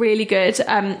ate that were really good.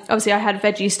 Obviously I had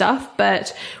veggie stuff,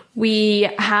 but we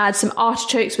had some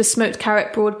artichokes with smoked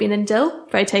carrot, broad bean and dill.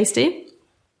 Very tasty.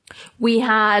 We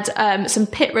had some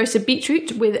pit roasted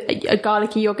beetroot with a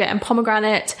garlicky yogurt and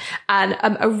pomegranate, and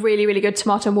a really, really good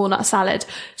tomato and walnut salad.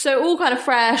 So all kind of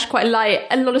fresh, quite light,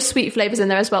 and a lot of sweet flavours in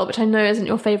there as well, which I know isn't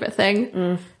your favourite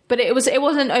thing. But it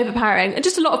wasn't overpowering. And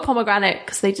just a lot of pomegranate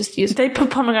because they put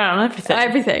pomegranate on everything.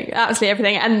 Everything, absolutely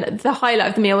everything. And the highlight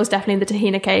of the meal was definitely the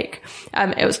tahina cake.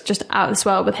 It was just out of this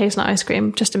world with hazelnut ice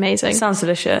cream, just amazing. Sounds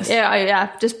delicious.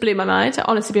 Yeah, just blew my mind. It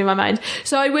honestly blew my mind.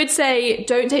 So I would say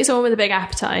don't take someone with a big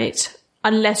appetite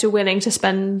unless you're willing to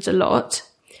spend a lot.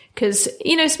 Because,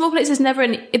 small plates is never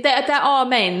there are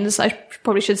mains, I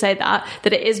probably should say that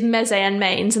it is meze and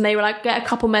mains, and they were like, get a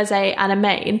couple meze and a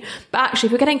main. But actually,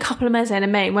 if you're getting a couple of meze and a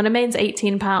main, when a main's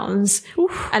 £18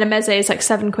 and a meze is like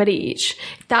 £7 each,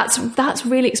 that's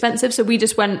really expensive. So we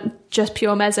just went just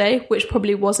pure meze, which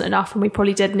probably wasn't enough, and we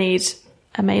probably did need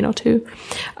a main or two.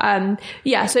 So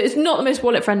it's not the most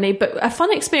wallet friendly, but a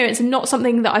fun experience and not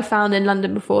something that I found in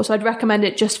London before. So I'd recommend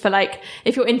it just for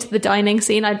if you're into the dining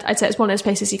scene, I'd say it's one of those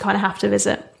places you kind of have to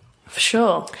visit. For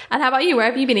sure. And how about you? Where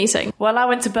have you been eating? Well, I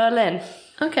went to Berlin.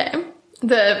 Okay.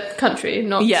 The country,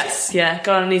 not... Yes, yeah.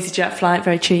 Got on an EasyJet flight,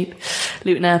 very cheap.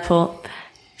 Luton Airport.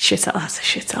 Shithole, that's a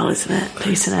shithole, isn't it?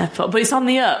 Luton Airport. But it's on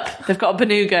the up. They've got a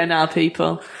Benugo now,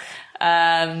 people.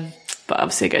 But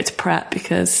obviously I go to Pret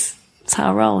because... That's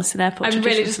how I roll. It's an airport. I'm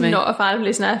really just not a fan of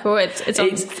Luton Airport. It's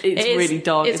really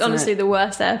dog. It's honestly the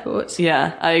worst airport.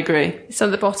 Yeah, I agree. It's on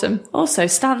the bottom. Also,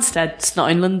 Stansted's not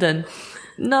in London.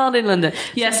 Not in London.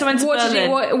 Yeah, so I went to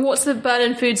Berlin. What's the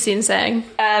Berlin food scene saying?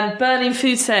 Berlin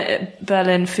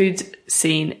food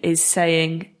scene is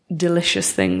saying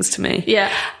delicious things to me.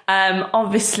 Yeah.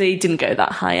 Obviously didn't go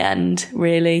that high end,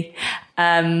 really.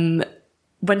 Went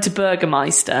to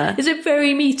Burgermeister. Is it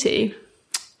very meaty?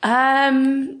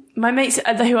 My mate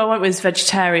who I went with is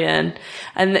vegetarian,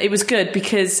 and it was good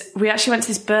because we actually went to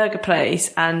this burger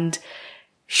place and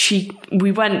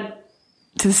we went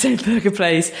to the same burger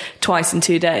place twice in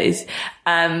 2 days.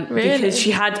 Really? Because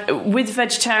she had, with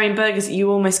vegetarian burgers, you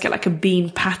almost get like a bean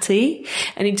patty,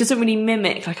 and it doesn't really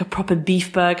mimic like a proper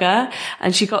beef burger.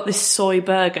 And she got this soy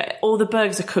burger. All the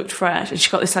burgers are cooked fresh, and she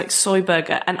got this like soy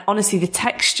burger. And honestly, the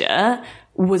texture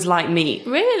was like meat.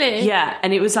 Really? Yeah,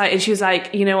 and it was like, and she was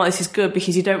like, you know what, this is good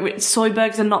because you don't, soy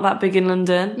burgers are not that big in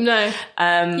London. No.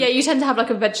 Yeah, you tend to have like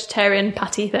a vegetarian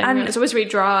patty thing. And it's always really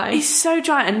dry. It's so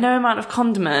dry and no amount of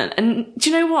condiment. And do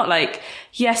you know what? Like,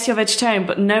 yes, you're vegetarian,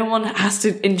 but no one has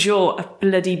to endure a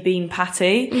bloody bean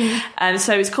patty. And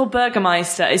so it's called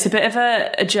Burgermeister. It's a bit of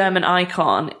a German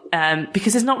icon,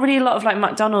 because there's not really a lot of like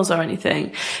McDonald's or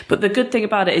anything. But the good thing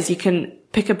about it is you can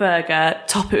pick a burger,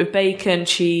 top it with bacon,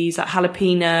 cheese, like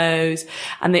jalapenos,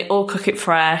 and they all cook it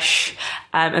fresh.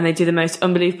 And they do the most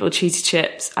unbelievable cheesy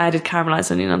chips. I added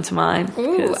caramelized onion onto mine.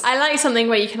 Ooh, I like something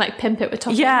where you can like pimp it with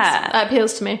toppings. Yeah. That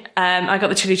appeals to me. I got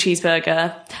the chili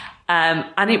cheeseburger.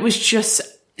 And it was just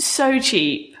so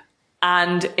cheap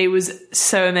and it was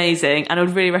so amazing. And I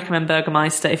would really recommend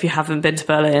Burgermeister if you haven't been to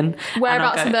Berlin.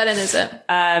 Whereabouts in Berlin is it?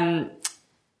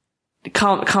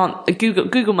 Can't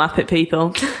Google map it,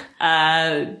 people.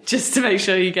 Just to make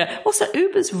sure you get. Also,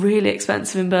 Uber's really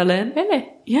expensive in Berlin. Really?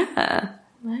 Yeah.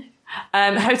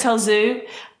 Hotel Zoo.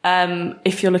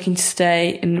 If you're looking to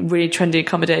stay in really trendy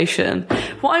accommodation,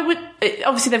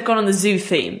 obviously they've gone on the zoo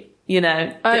theme. You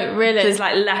know. Oh, really? There's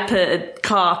like leopard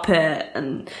carpet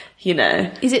and, you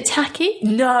know. Is it tacky?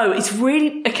 No, it's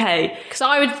really, okay. Because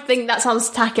I would think that sounds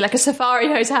tacky, like a safari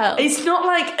hotel. It's not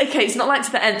like, it's not like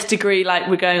to the nth degree, like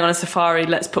we're going on a safari,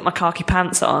 let's put my khaki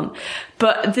pants on.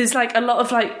 But there's like a lot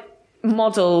of like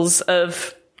models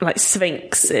of like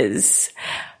sphinxes.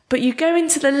 But you go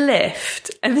into the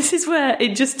lift, and this is where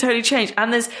it just totally changed.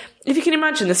 And if you can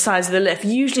imagine the size of the lift,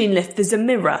 usually in lift there's a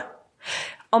mirror.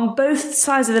 On both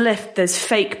sides of the lift, there's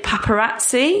fake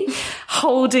paparazzi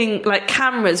holding like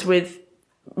cameras with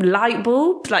light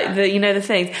bulbs, like the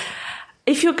things.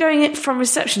 If you're going in from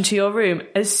reception to your room,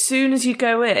 as soon as you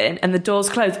go in and the doors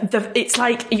close, it's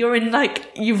like you're in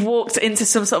you've walked into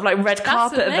some sort of like red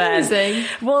carpet event.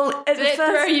 Well, did it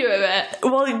throw you a bit?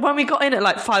 Well, when we got in at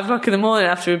like 5 o'clock in the morning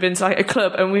after we'd been to like a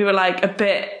club and we were like a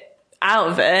bit out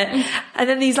of it, and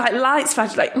then these like lights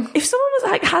flashed, like if someone was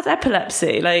like had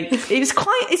epilepsy, like it's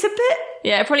a bit,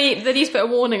 yeah, probably they need to put a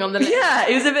warning on the list. Yeah,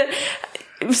 it was a bit.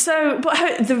 So,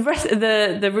 but the rest of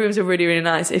the rooms are really, really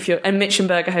nice. And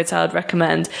Mitchenberger Hotel, I'd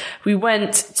recommend. We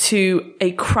went to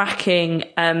a cracking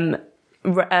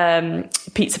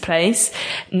pizza place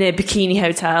near Bikini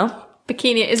Hotel.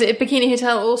 Is it a Bikini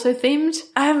Hotel also themed?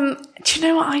 Do you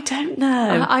know what? I don't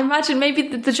know. I imagine maybe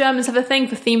the Germans have a thing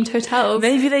for themed hotels.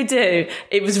 Maybe they do.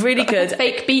 It was really good. A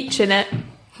fake beach in it.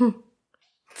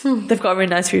 They've got a really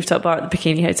nice rooftop bar at the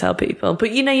Bikini Hotel, people.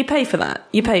 But you pay for that.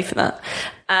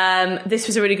 This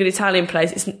was a really good Italian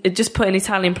place. Just put in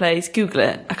Italian place, Google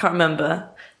it. I can't remember.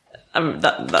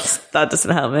 That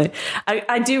doesn't help me.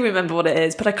 I do remember what it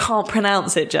is, but I can't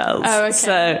pronounce it, Giles. Oh, okay.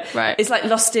 So right. It's like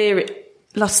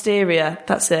L'Osteria,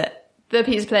 that's it. The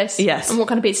pizza place? Yes. And what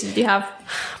kind of pizza did you have?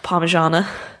 Parmigiana.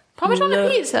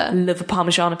 Pizza? Love a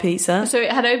Parmigiana pizza. So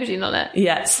it had aubergine on it?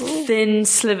 Yes. Thin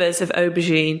slivers of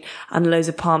aubergine and loads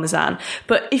of Parmesan.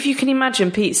 But if you can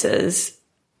imagine pizzas,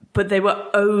 but they were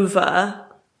over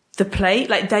the plate,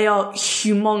 like they are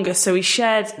humongous. So we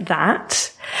shared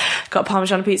that, got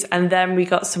Parmesan pizza, and then we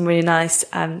got some really nice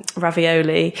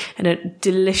ravioli and a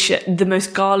delicious, the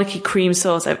most garlicky cream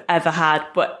sauce I've ever had.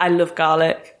 But I love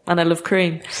garlic and I love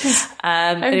cream.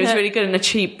 And it was really good, and a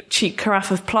cheap carafe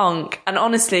of Plonk. And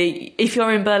honestly, if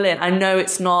you're in Berlin, I know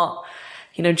it's not,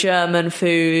 German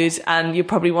food, and you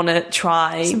probably want to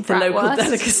try the local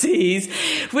delicacies,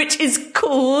 which is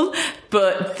cool.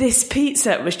 But this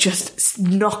pizza was just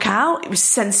knockout. It was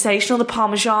sensational. The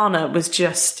Parmigiana was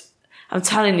just, I'm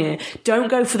telling you, don't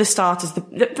go for the starters.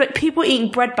 But people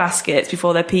eating bread baskets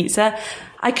before their pizza,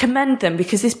 I commend them,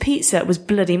 because this pizza was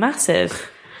bloody massive.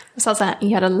 It sounds like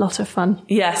you had a lot of fun.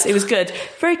 Yes, it was good.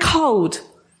 Very cold.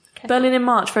 Okay. Berlin in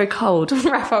March, very cold.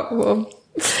 Wrap up warm.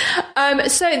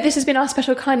 So this has been our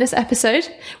special kindness episode.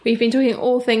 We've been talking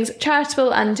all things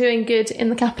charitable and doing good in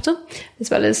the capital, as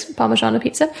well as Parmigiana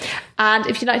pizza. And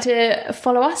if you'd like to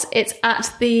follow us, it's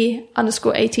at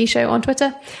 @the_AT show on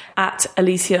Twitter, at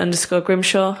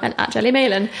Alicia_Grimshaw, and at Jelly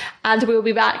Malin. And we will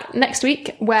be back next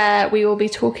week, where we will be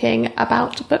talking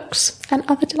about books and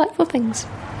other delightful things.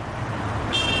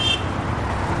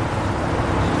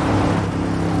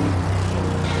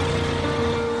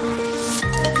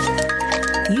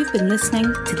 You've been listening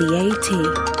to The AT.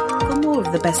 For more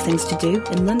of the best things to do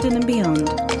in London and beyond,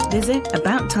 visit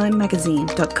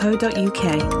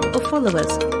abouttimemagazine.co.uk or follow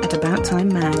us at About Time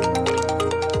Mag.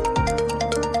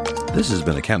 This has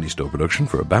been a Candy Store production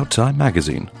for About Time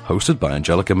Magazine, hosted by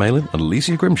Angelica Malin and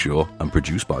Alicia Grimshaw, and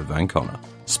produced by Van Connor.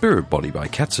 Spirit Body by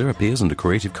Ketzer appears under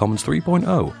Creative Commons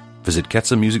 3.0. Visit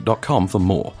ketzermusic.com for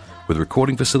more, with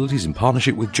recording facilities in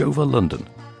partnership with Jova London.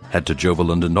 Head to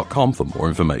jovalondon.com for more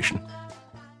information.